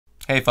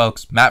Hey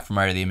folks, Matt from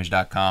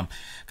artoftheimage.com.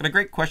 Got a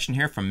great question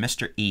here from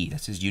Mr. E.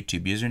 That's his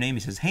YouTube username. He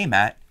says, hey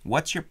Matt,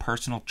 what's your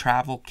personal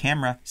travel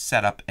camera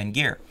setup and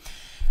gear?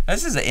 Now,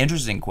 this is an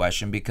interesting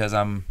question because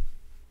I'm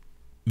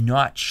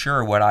not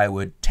sure what I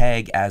would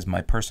tag as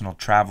my personal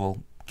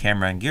travel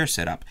camera and gear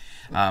setup.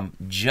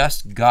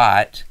 Just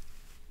got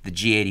the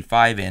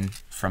G85 in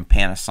from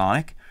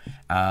Panasonic,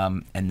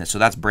 so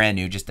that's brand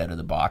new, just out of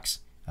the box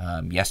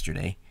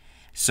yesterday.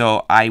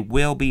 So I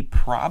will be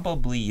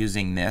probably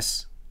using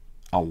this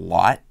a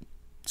lot,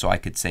 so I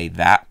could say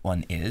that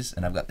one is,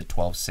 and I've got the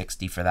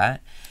 1260 for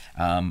that.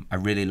 I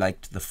really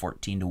liked the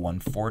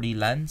 14-140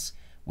 lens,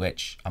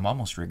 which I'm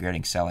almost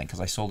regretting selling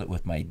because I sold it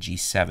with my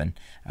G7,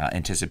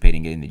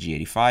 anticipating getting the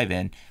G85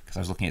 in because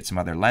I was looking at some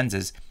other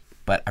lenses,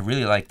 but I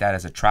really like that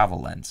as a travel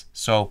lens.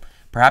 So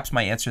perhaps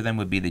my answer then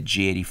would be the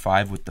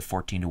G85 with the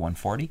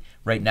 14-140.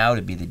 Right now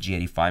it'd be the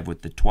G85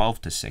 with the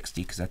 12-60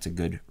 because that's a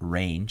good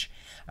range,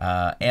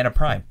 and a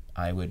prime.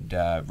 I would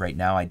right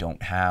now I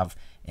don't have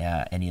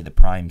any of the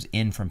primes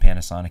in from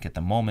Panasonic at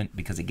the moment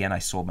because again I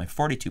sold my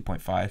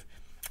 42.5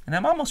 and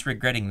I'm almost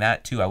regretting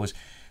that too. I was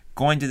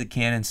going to the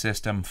Canon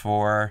system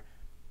for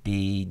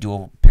the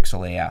dual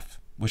pixel AF,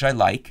 which I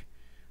like,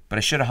 but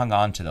I should have hung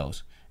on to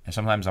those. And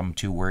sometimes I'm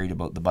too worried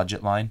about the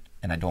budget line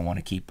and I don't want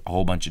to keep a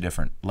whole bunch of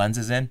different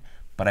lenses in,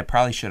 but I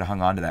probably should have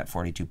hung on to that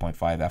 42.5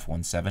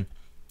 f1.7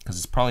 because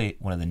it's probably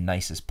one of the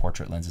nicest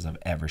portrait lenses I've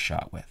ever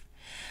shot with.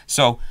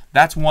 So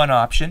that's one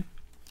option.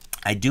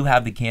 I do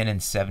have the Canon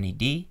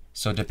 70D,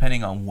 so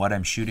depending on what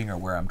I'm shooting or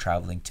where I'm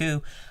traveling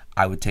to,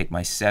 I would take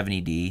my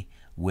 70D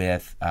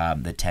with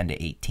the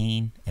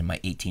 10-18 and my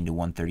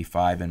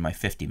 18-135 and my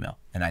 50mm.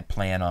 And I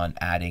plan on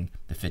adding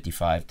the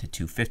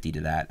 55-250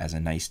 to that as a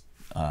nice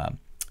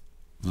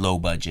low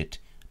budget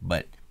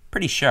but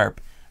pretty sharp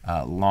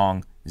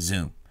long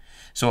zoom.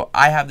 So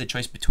I have the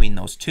choice between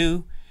those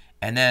two.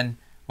 And then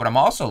what I'm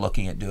also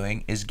looking at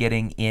doing is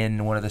getting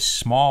in one of the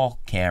small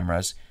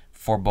cameras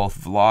for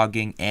both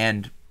vlogging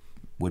and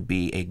would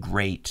be a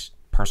great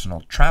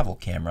personal travel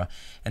camera,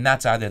 and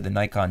that's either the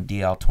Nikon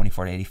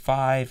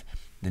DL24-85,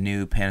 the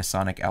new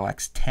Panasonic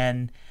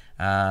LX10.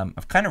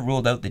 I've kind of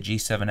ruled out the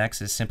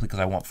G7Xs simply because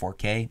I want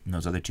 4K, and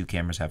those other two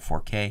cameras have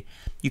 4K.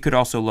 You could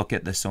also look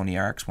at the Sony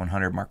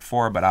RX100 Mark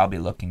IV, but I'll be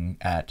looking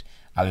at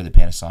either the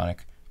Panasonic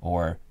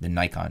or the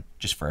Nikon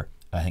just for,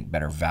 I think,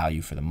 better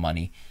value for the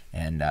money,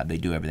 and they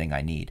do everything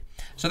I need.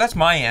 So that's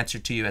my answer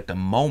to you at the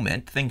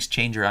moment. Things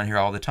change around here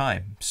all the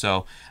time.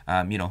 So,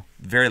 you know,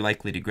 very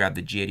likely to grab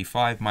the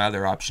G85. My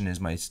other option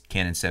is my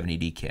Canon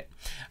 70D kit.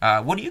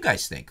 What do you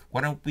guys think? Why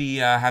don't we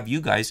have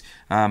you guys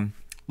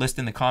list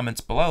in the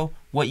comments below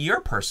what your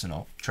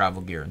personal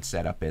travel gear and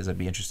setup is. I'd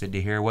be interested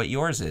to hear what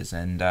yours is,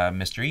 and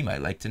Mr. E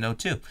might like to know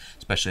too,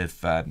 especially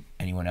if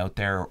anyone out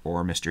there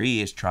or Mr.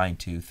 E is trying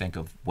to think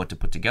of what to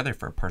put together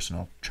for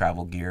personal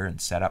travel gear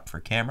and setup for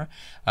camera.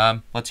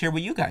 Let's hear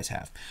what you guys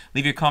have.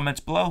 Leave your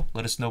comments below.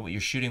 Let us know what you're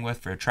shooting with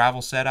for a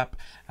travel setup,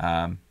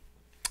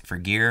 for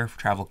gear, for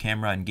travel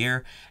camera and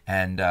gear,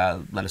 and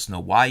let us know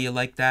why you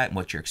like that and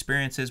what your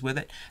experience is with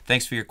it.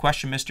 Thanks for your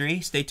question, Mr.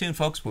 E. Stay tuned,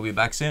 folks. We'll be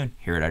back soon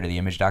here at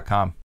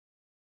artoftheimage.com.